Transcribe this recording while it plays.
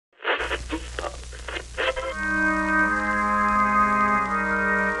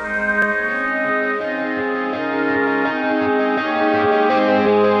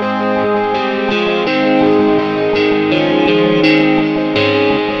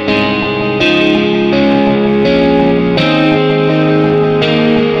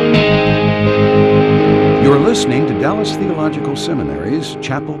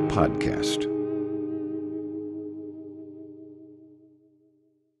Chapel Podcast.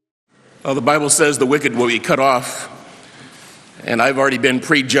 Well, the Bible says the wicked will be cut off, and I've already been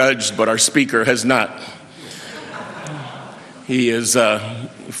prejudged, but our speaker has not. He is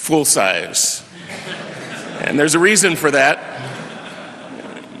full size, and there's a reason for that.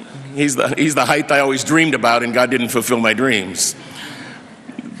 He's the height I always dreamed about, and God didn't fulfill my dreams.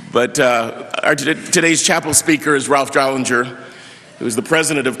 But today's chapel speaker is Ralph Drollinger, who is the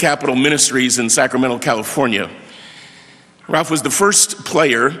president of Capitol Ministries in Sacramento, California. Ralph was the first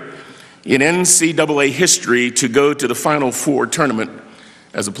player in NCAA history to go to the Final Four tournament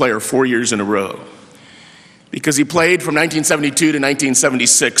as a player 4 years in a row, because he played from 1972 to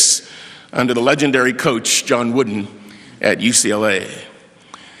 1976 under the legendary coach John Wooden at UCLA.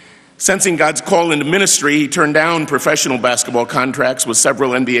 Sensing God's call into ministry, he turned down professional basketball contracts with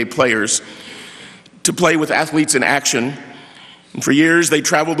several NBA players to play with Athletes in Action. And for years, they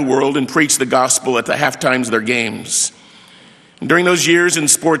traveled the world and preached the gospel at the halftimes of their games. And during those years in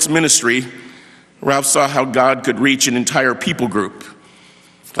sports ministry, Ralph saw how God could reach an entire people group,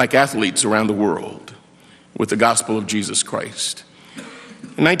 like athletes around the world, with the gospel of Jesus Christ.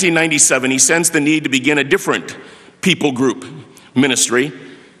 In 1997, he sensed the need to begin a different people group ministry,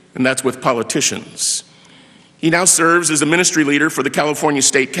 and that's with politicians. He now serves as a ministry leader for the California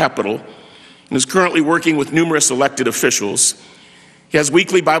State Capitol and is currently working with numerous elected officials. He has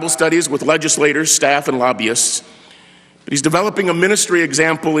weekly Bible studies with legislators, staff, and lobbyists. But he's developing a ministry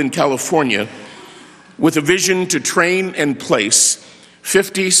example in California with a vision to train and place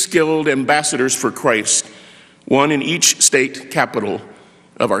 50 skilled ambassadors for Christ, one in each state capital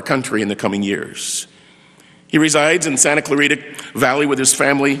of our country in the coming years. He resides in Santa Clarita Valley with his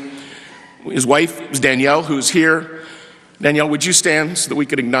family. His wife is Danielle, who's here. Danielle, would you stand so that we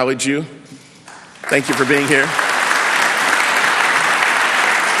could acknowledge you? Thank you for being here.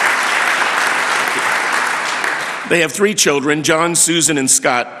 They have 3 children, John, Susan, and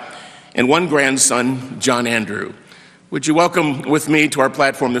Scott, and 1 grandson, John Andrew. Would you welcome with me to our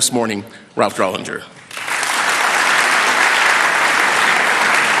platform this morning, Ralph Drollinger.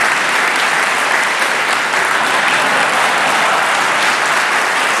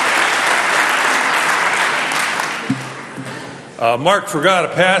 Mark forgot a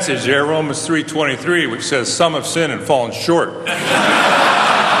passage there, Romans 3:23, which says, "Some have sinned and fallen short."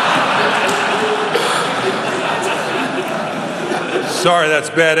 Sorry, that's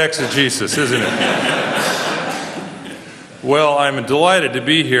bad exegesis, isn't it? Well, I'm delighted to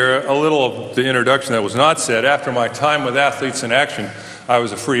be here. A little of the introduction that was not said. After my time with Athletes in Action, I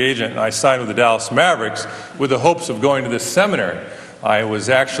was a free agent, and I signed with the Dallas Mavericks with the hopes of going to this seminary. I was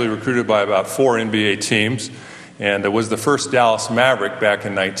actually recruited by about 4 NBA teams, and was the first Dallas Maverick back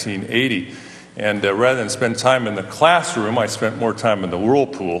in 1980. And rather than spend time in the classroom, I spent more time in the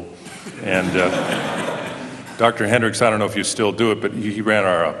whirlpool. And Dr. Hendricks, I don't know if you still do it, but he ran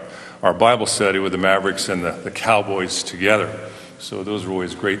our Bible study with the Mavericks and the Cowboys together. So those were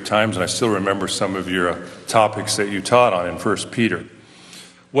always great times, and I still remember some of your topics that you taught on in 1 Peter.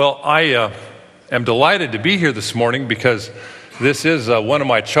 Well, I am delighted to be here this morning because this is one of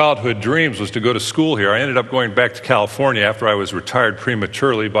my childhood dreams, was to go to school here. I ended up going back to California after I was retired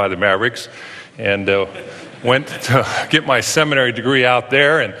prematurely by the Mavericks, and went to get my seminary degree out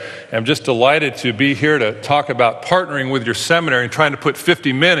there, and I'm just delighted to be here to talk about partnering with your seminary and trying to put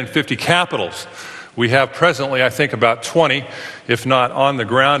 50 men in 50 capitals. We have presently, I think, about 20, if not on the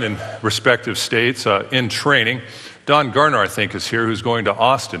ground in respective states, in training. Don Garner, I think, is here, who's going to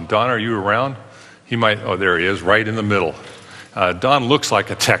Austin. Don, are you around? He might, oh, there he is, right in the middle. Don looks like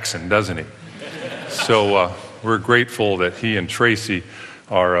a Texan, doesn't he? So we're grateful that he and Tracy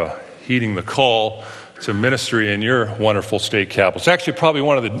are heeding the call to ministry in your wonderful state capital. It's actually probably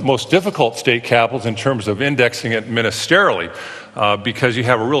one of the most difficult state capitals in terms of indexing it ministerially, because you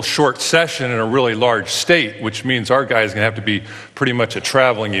have a real short session in a really large state, which means our guy is going to have to be pretty much a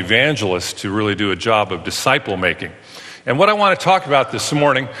traveling evangelist to really do a job of disciple making. And what I want to talk about this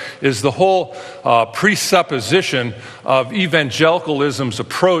morning is the whole presupposition of evangelicalism's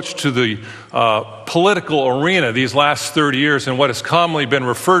approach to the political arena these last 30 years and what has commonly been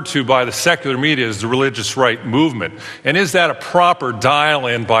referred to by the secular media as the religious right movement. And is that a proper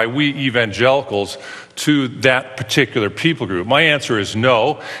dial-in by we evangelicals to that particular people group? My answer is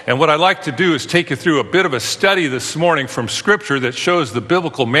no. And what I'd like to do is take you through a bit of a study this morning from Scripture that shows the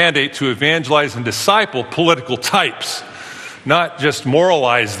biblical mandate to evangelize and disciple political types. Not just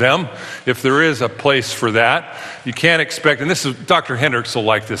moralize them, if there is a place for that. You can't expect, and this is, Dr. Hendricks will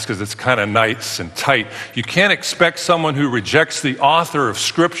like this because it's kind of nice and tight. You can't expect someone who rejects the author of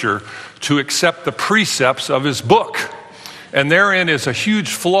Scripture to accept the precepts of his book. And therein is a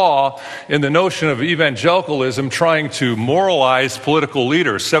huge flaw in the notion of evangelicalism trying to moralize political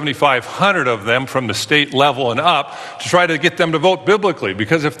leaders, 7,500 of them from the state level and up, to try to get them to vote biblically.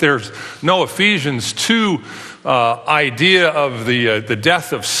 Because if there's no Ephesians 2 idea of the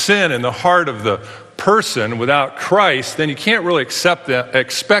death of sin in the heart of the person without Christ, then you can't really expect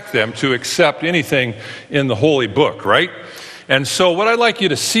them to accept anything in the Holy Book, right? And so what I'd like you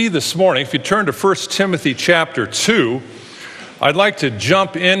to see this morning, if you turn to 1 Timothy chapter 2, I'd like to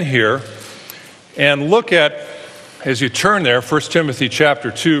jump in here and look at, as you turn there, 1 Timothy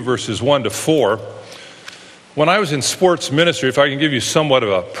chapter 2, verses 1 to 4. When I was in sports ministry, if I can give you somewhat of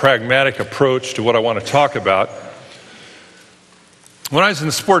a pragmatic approach to what I want to talk about, when I was in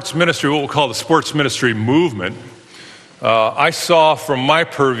the sports ministry, what we'll call the sports ministry movement, I saw from my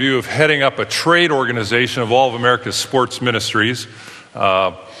purview of heading up a trade organization of all of America's sports ministries,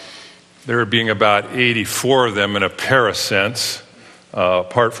 there being about 84 of them in a parasense,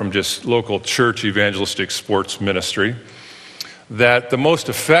 apart from just local church evangelistic sports ministry, that the most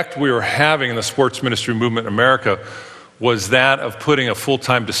effect we were having in the sports ministry movement in America was that of putting a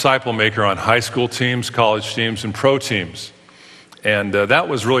full-time disciple maker on high school teams, college teams, and pro teams. And that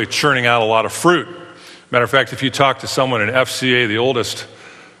was really churning out a lot of fruit. Matter of fact, if you talk to someone in FCA, the oldest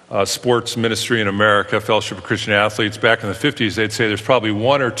sports ministry in America, Fellowship of Christian Athletes, back in the 50s, they'd say there's probably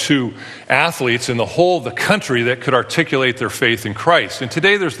one or two athletes in the whole of the country that could articulate their faith in Christ. And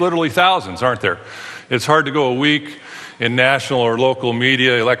today there's literally thousands, aren't there? It's hard to go a week in national or local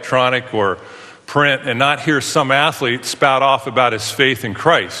media, electronic or print, and not hear some athlete spout off about his faith in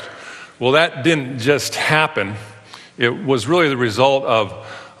Christ. Well, that didn't just happen. It was really the result of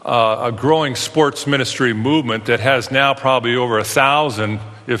a growing sports ministry movement that has now probably over 1,000,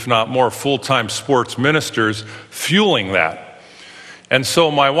 if not more, full-time sports ministers fueling that. And so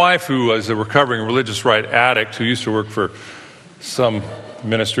my wife, who is a recovering religious right addict who used to work for some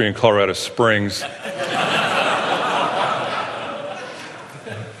ministry in Colorado Springs,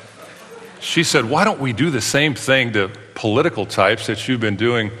 she said, why don't we do the same thing to political types that you've been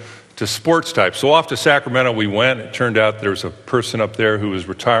doing to sports types? So off to Sacramento we went. It turned out there was a person up there who was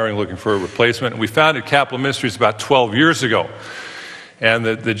retiring looking for a replacement. And we founded Capitol Ministries about 12 years ago. And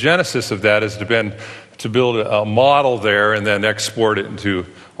the genesis of that has been to build a model there and then export it into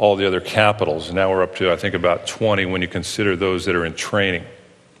all the other capitals. And now we're up to, I think, about 20 when you consider those that are in training.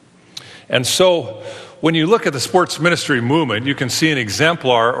 And so when you look at the sports ministry movement, you can see an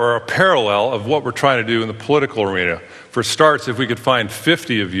exemplar or a parallel of what we're trying to do in the political arena. For starts, if we could find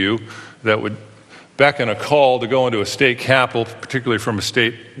 50 of you that would beckon a call to go into a state capital, particularly from a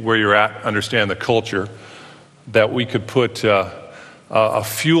state where you're at, understand the culture, that we could put a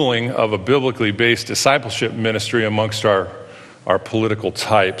fueling of a biblically based discipleship ministry amongst our political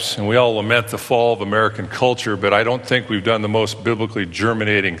types. And we all lament the fall of American culture, but I don't think we've done the most biblically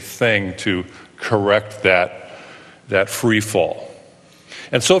germinating thing to correct that free fall.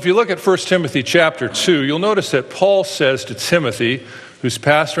 And so if you look at 1 Timothy chapter 2, you'll notice that Paul says to Timothy, who's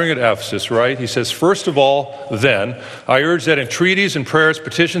pastoring at Ephesus, right? He says, first of all, then, I urge that entreaties and prayers,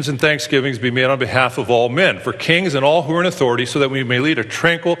 petitions and thanksgivings be made on behalf of all men, for kings and all who are in authority, so that we may lead a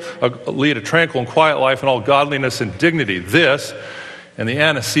tranquil and quiet life in all godliness and dignity. This, and the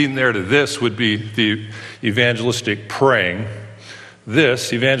antecedent there to this would be the evangelistic praying.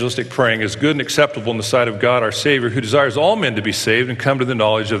 This, evangelistic praying, is good and acceptable in the sight of God our Savior, who desires all men to be saved and come to the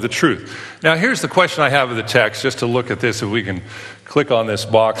knowledge of the truth. Now, here's the question I have of the text, just to look at this, if we can click on this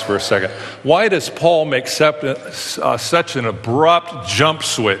box for a second. Why does Paul make such an abrupt jump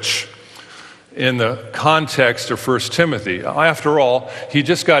switch in the context of 1 Timothy? After all, he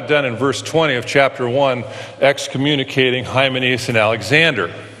just got done in verse 20 of chapter 1 excommunicating Hymenaeus and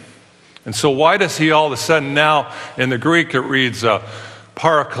Alexander. And so why does he all of a sudden now, in the Greek it reads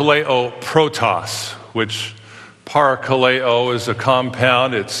parakaleo protos, which parakaleo is a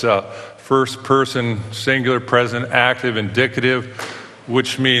compound. It's first person, singular, present, active, indicative,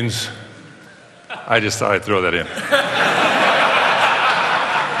 which means, I just thought I'd throw that in.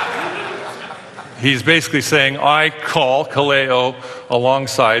 He's basically saying, I call kaleo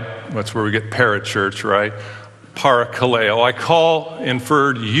alongside, that's where we get parachurch, right? Parakaleo. I call,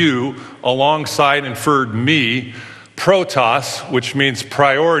 inferred you, alongside, inferred me, protos, which means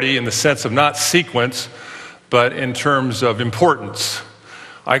priority in the sense of not sequence, but in terms of importance.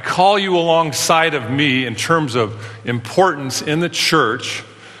 I call you alongside of me in terms of importance in the church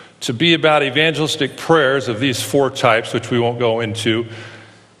to be about evangelistic prayers of these four types, which we won't go into,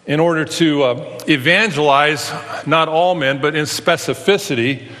 in order to evangelize not all men, but in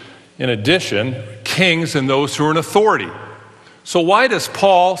specificity, in addition, kings and those who are in authority. So why does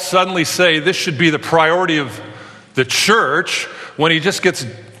Paul suddenly say this should be the priority of the church when he just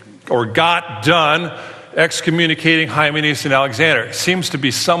got done excommunicating Hymenaeus and Alexander. It seems to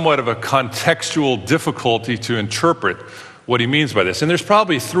be somewhat of a contextual difficulty to interpret what he means by this. And there's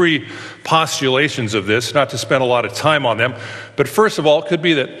probably three postulations of this, not to spend a lot of time on them. But first of all, it could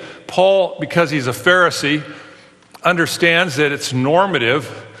be that Paul, because he's a Pharisee, understands that it's normative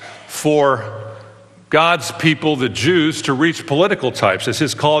for God's people, the Jews, to reach political types. As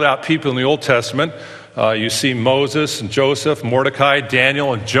his called out people in the Old Testament, you see Moses and Joseph, Mordecai,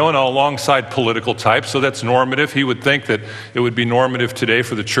 Daniel, and Jonah alongside political types. So that's normative. He would think that it would be normative today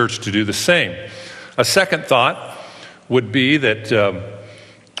for the church to do the same. A second thought would be that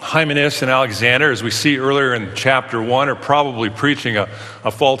Hymenaeus and Alexander, as we see earlier in chapter 1, are probably preaching a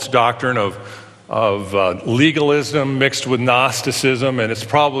false doctrine of legalism mixed with Gnosticism, and it's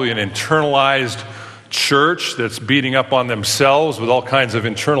probably an internalized church that's beating up on themselves with all kinds of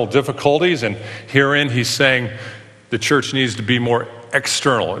internal difficulties. And herein he's saying the church needs to be more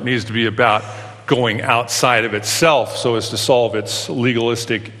external. It needs to be about going outside of itself so as to solve its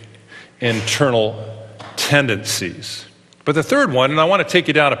legalistic internal tendencies. But the third one, and I want to take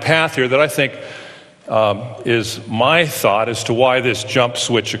you down a path here that I think is my thought as to why this jump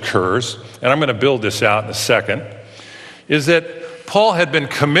switch occurs, and I'm going to build this out in a second, is that Paul had been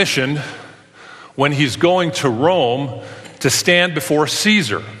commissioned when he's going to Rome to stand before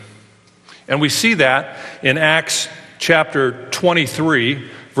Caesar. And we see that in Acts chapter 23,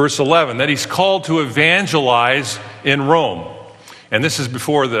 verse 11, that he's called to evangelize in Rome. And this is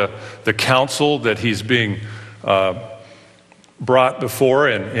before the council that he's being brought before,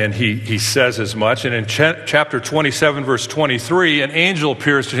 and he says as much. And in chapter 27, verse 23, an angel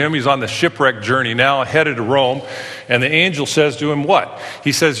appears to him. He's on the shipwreck journey now, headed to Rome. And the angel says to him, what?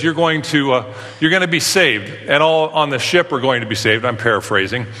 He says, you're going to be saved. And all on the ship are going to be saved. I'm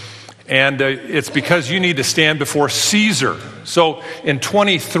paraphrasing. And it's because you need to stand before Caesar. So in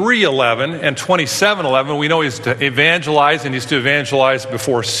 23:11 and 27:11, we know he's to evangelize, and he's to evangelize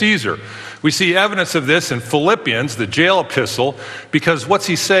before Caesar. We see evidence of this in Philippians, the jail epistle, because what's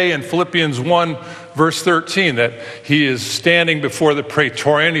he say in Philippians 1, verse 13? That he is standing before the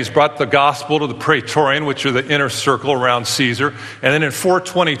praetorian. He's brought the gospel to the praetorian, which are the inner circle around Caesar. And then in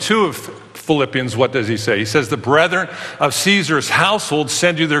 4:22 of Philippians, what does he say? He says, the brethren of Caesar's household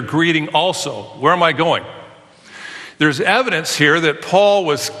send you their greeting also. Where am I going? There's evidence here that Paul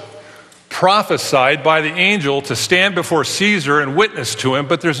was prophesied by the angel to stand before Caesar and witness to him,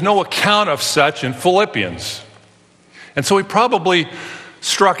 but there's no account of such in Philippians. And so he probably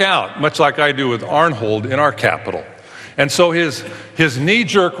struck out, much like I do with Arnhold in our capital. And so his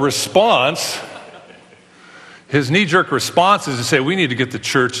knee-jerk response is to say, we need to get the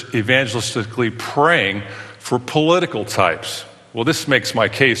church evangelistically praying for political types. Well, this makes my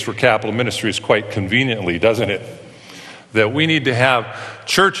case for Capitol Ministries quite conveniently, doesn't it? That we need to have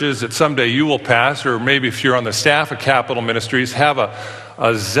churches that someday you will pastor, or maybe if you're on the staff of Capitol Ministries, have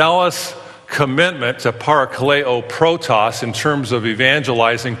a zealous commitment to parakaleo protos in terms of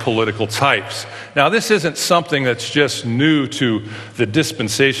evangelizing political types. Now, this isn't something that's just new to the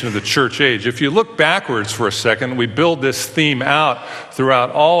dispensation of the church age. If you look backwards for a second, we build this theme out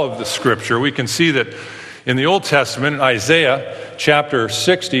throughout all of the scripture. We can see that in the Old Testament, in Isaiah chapter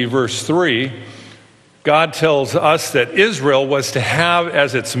 60, verse 3, God tells us that Israel was to have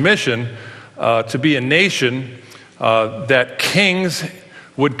as its mission to be a nation that kings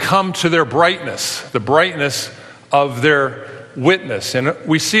would come to their brightness, the brightness of their witness. And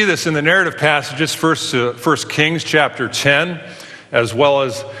we see this in the narrative passages, First Kings chapter 10, as well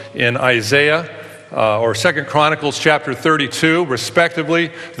as in Isaiah, or 2 Chronicles chapter 32,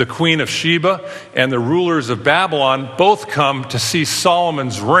 respectively. The Queen of Sheba and the rulers of Babylon both come to see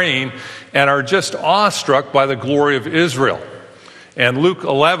Solomon's reign and are just awestruck by the glory of Israel. And Luke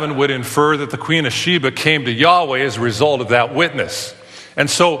 11 would infer that the Queen of Sheba came to Yahweh as a result of that witness. And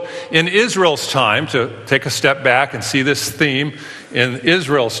so in Israel's time, to take a step back and see this theme, in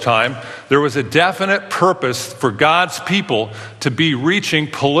Israel's time, there was a definite purpose for God's people to be reaching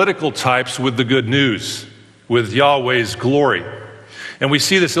political types with the good news, with Yahweh's glory. And we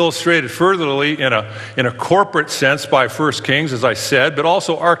see this illustrated furtherly in a corporate sense by 1 Kings, as I said, but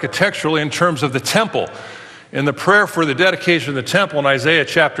also architecturally in terms of the temple. In the prayer for the dedication of the temple in Isaiah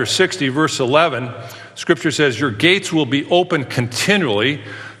chapter 60, verse 11, Scripture says, your gates will be open continually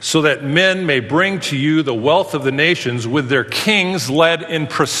so that men may bring to you the wealth of the nations with their kings led in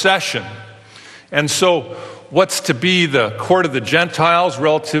procession. And so what's to be the court of the Gentiles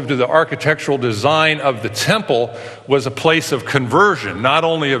relative to the architectural design of the temple was a place of conversion, not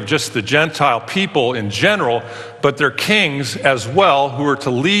only of just the Gentile people in general, but their kings as well, who were to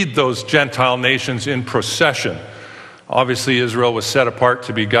lead those Gentile nations in procession Obviously, Israel was set apart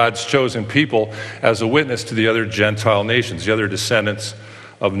to be God's chosen people as a witness to the other Gentile nations, the other descendants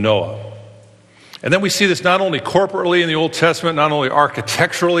of Noah. And then we see this not only corporately in the Old Testament, not only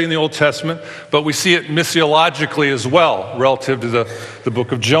architecturally in the Old Testament, but we see it missiologically as well, relative to the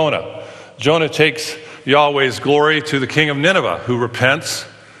book of Jonah. Jonah takes Yahweh's glory to the king of Nineveh, who repents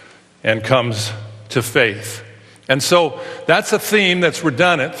and comes to faith. And so that's a theme that's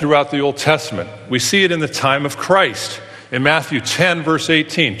redundant throughout the Old Testament. We see it in the time of Christ. In Matthew 10, verse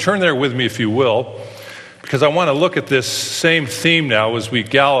 18. Turn there with me if you will, because I want to look at this same theme now as we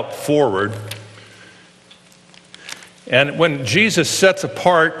gallop forward. And when Jesus sets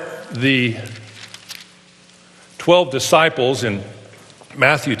apart the 12 disciples in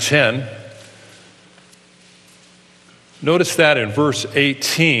Matthew 10, notice that in verse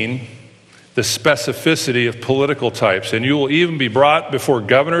 18, the specificity of political types. And you will even be brought before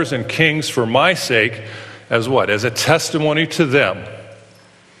governors and kings for my sake, as what? As a testimony to them.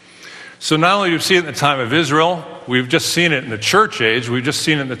 So not only do we see it in the time of Israel, we've just seen it in the church age, we've just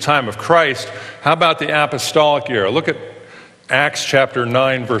seen it in the time of Christ. How about the apostolic era? Look at Acts chapter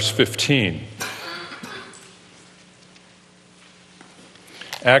 9, verse 15.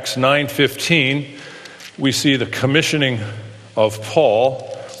 Acts 9:15, we see the commissioning of Paul,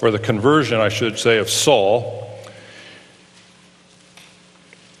 or the conversion, I should say, of Saul.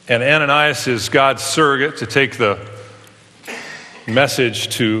 And Ananias is God's surrogate to take the message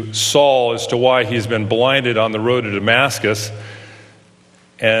to Saul as to why he's been blinded on the road to Damascus.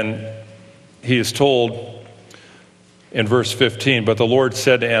 And he is told in verse 15, but the Lord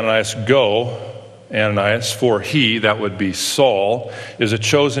said to Ananias, go, Ananias, for he, that would be Saul, is a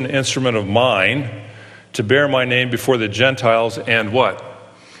chosen instrument of mine to bear my name before the Gentiles and what?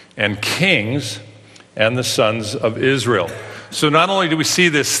 And kings and the sons of Israel. So not only do we see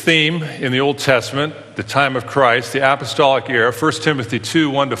this theme in the Old Testament, the time of Christ, the apostolic era, 1 Timothy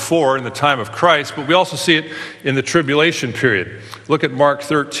 2, 1-4 in the time of Christ, but we also see it in the tribulation period. Look at Mark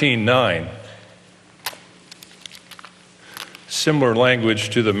 13, 9. Similar language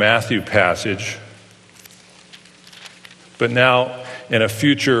to the Matthew passage, but now in a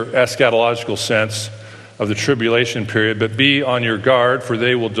future eschatological sense of the tribulation period. But be on your guard, for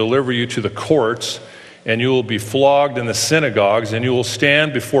they will deliver you to the courts, and you will be flogged in the synagogues, and you will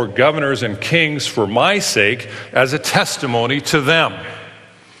stand before governors and kings for my sake as a testimony to them.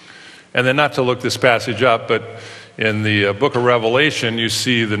 And then, not to look this passage up, but in the book of Revelation, you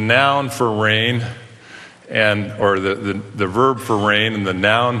see the noun for reign, or the verb for reign, and the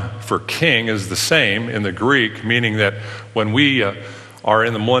noun for king is the same in the Greek, meaning that when we are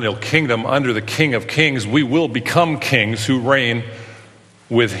in the millennial kingdom under the King of Kings, we will become kings who reign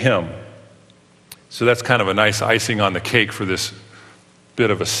with him. So that's kind of a nice icing on the cake for this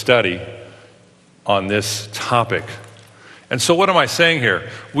bit of a study on this topic. And so what am I saying here?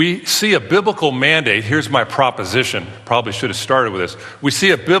 We see a biblical mandate. Here's my proposition. Probably should have started with this. We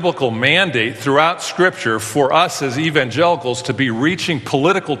see a biblical mandate throughout Scripture for us as evangelicals to be reaching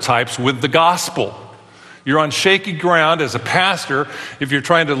political types with the gospel. You're on shaky ground as a pastor if you're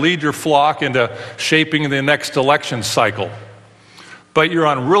trying to lead your flock into shaping the next election cycle. But you're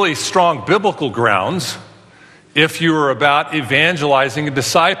on really strong biblical grounds if you're about evangelizing and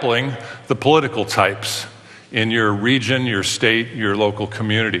discipling the political types in your region, your state, your local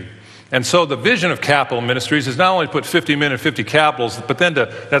community. And so the vision of Capitol Ministries is not only to put 50 men in 50 capitals, but then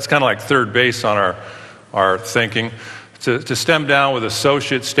that's kind of like third base on our thinking, to stem down with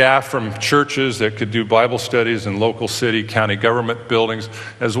associate staff from churches that could do Bible studies in local city, county government buildings,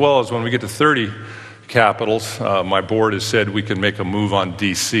 as well as when we get to 30 capitals, my board has said we can make a move on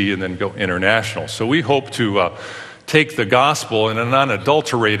DC and then go international. So we hope to take the gospel in an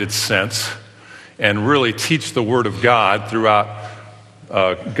unadulterated sense and really teach the Word of God throughout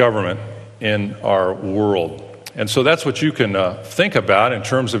government in our world. And so that's what you can think about in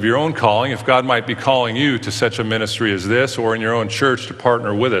terms of your own calling, if God might be calling you to such a ministry as this, or in your own church to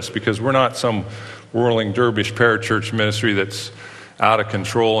partner with us, because we're not some whirling dervish parachurch ministry that's out of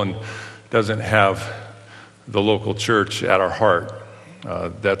control and doesn't have the local church at our heart.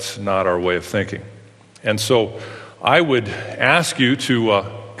 That's not our way of thinking. And so I would ask you to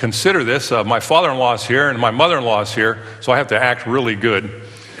consider this. My father-in-law is here and my mother-in-law is here, so I have to act really good.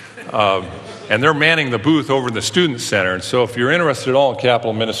 And they're manning the booth over in the Student Center. And so if you're interested at all in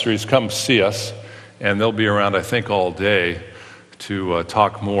Capitol Ministries, come see us. And they'll be around, I think, all day to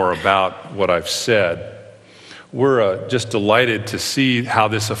talk more about what I've said. We're just delighted to see how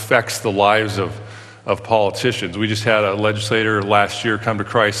this affects the lives of politicians. We just had a legislator last year come to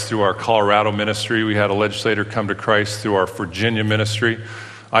Christ through our Colorado ministry. We had a legislator come to Christ through our Virginia ministry.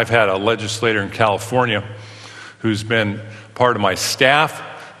 I've had a legislator in California who's been part of my staff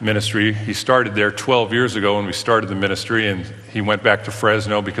ministry. He started there 12 years ago when we started the ministry, and he went back to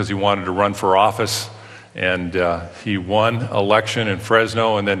Fresno because he wanted to run for office. And he won election in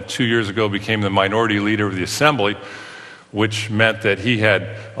Fresno, and then 2 years ago became the minority leader of the assembly, which meant that he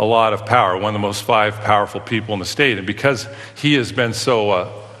had a lot of power, one of the most 5 powerful people in the state. And because he has been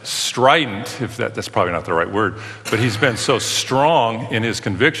so strident, if that's probably not the right word, but he's been so strong in his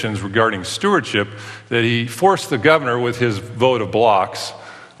convictions regarding stewardship that he forced the governor with his vote of blocks,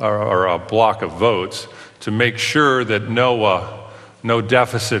 or a block of votes, to make sure that no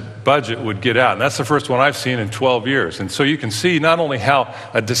deficit budget would get out. And that's the first one I've seen in 12 years. And so you can see not only how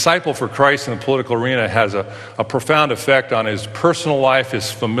a disciple for Christ in the political arena has a profound effect on his personal life,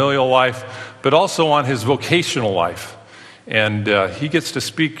 his familial life, but also on his vocational life. And he gets to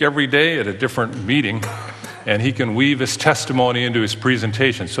speak every day at a different meeting, and he can weave his testimony into his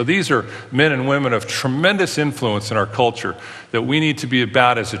presentation. So these are men and women of tremendous influence in our culture that we need to be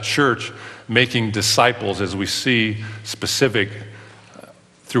about as a church, making disciples as we see specific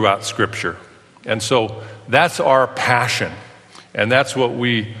throughout Scripture. And so that's our passion, and that's what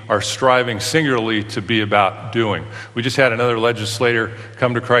we are striving singularly to be about doing. We just had another legislator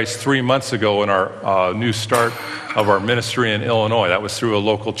come to Christ 3 months ago in our new start of our ministry in Illinois. That was through a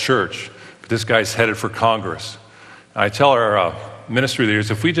local church. But this guy's headed for Congress. I tell our ministry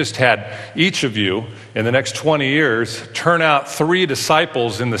leaders, if we just had each of you in the next 20 years turn out 3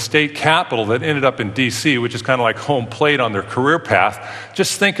 disciples in the state capitol that ended up in D.C., which is kind of like home plate on their career path,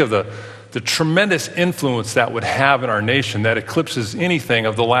 just think of the tremendous influence that would have in our nation that eclipses anything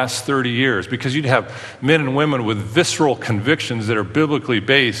of the last 30 years, because you'd have men and women with visceral convictions that are biblically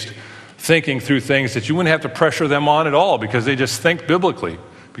based, thinking through things that you wouldn't have to pressure them on at all, because they just think biblically,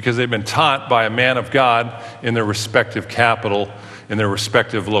 because they've been taught by a man of God in their respective capital, in their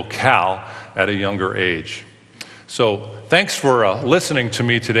respective locale at a younger age. So thanks for listening to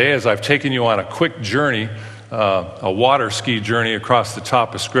me today as I've taken you on a quick journey, a water ski journey across the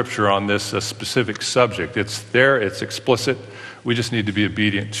top of Scripture on this specific subject. It's there, it's explicit. We just need to be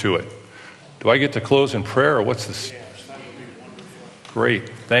obedient to it. Do I get to close in prayer, or what's this? Great.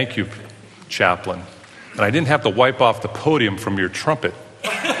 Thank you, Chaplain. And I didn't have to wipe off the podium from your trumpet.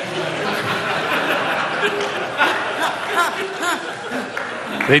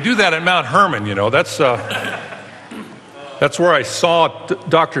 They do that at Mount Hermon, you know. That's where I saw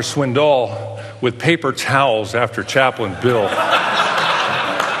Dr. Swindoll with paper towels after Chaplain Bill.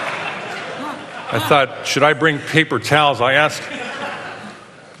 I thought, should I bring paper towels? I asked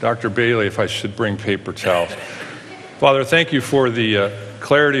Dr. Bailey if I should bring paper towels. Father, thank you for the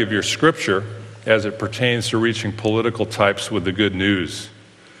clarity of your Scripture as it pertains to reaching political types with the good news.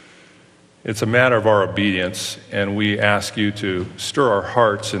 It's a matter of our obedience, and we ask you to stir our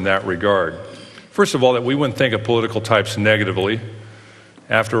hearts in that regard. First of all, that we wouldn't think of political types negatively.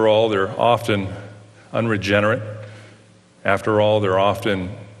 After all, they're often unregenerate. After all, they're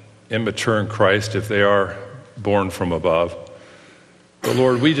often immature in Christ if they are born from above. But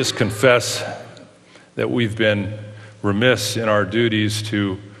Lord, we just confess that we've been remiss in our duties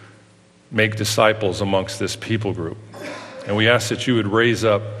to make disciples amongst this people group. And we ask that you would raise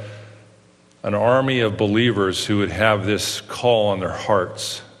up an army of believers who would have this call on their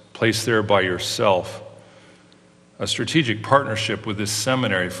hearts, placed there by yourself, a strategic partnership with this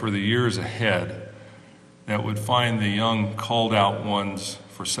seminary for the years ahead that would find the young called out ones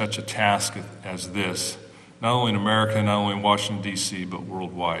for such a task as this, not only in America, not only in Washington, D.C., but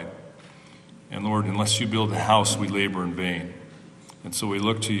worldwide. And Lord, unless you build a house, we labor in vain. And so we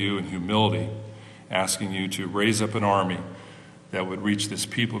look to you in humility, asking you to raise up an army that would reach this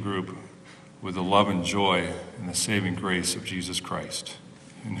people group with the love and joy and the saving grace of Jesus Christ,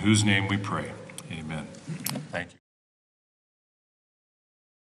 in whose name we pray. Amen. Thank you.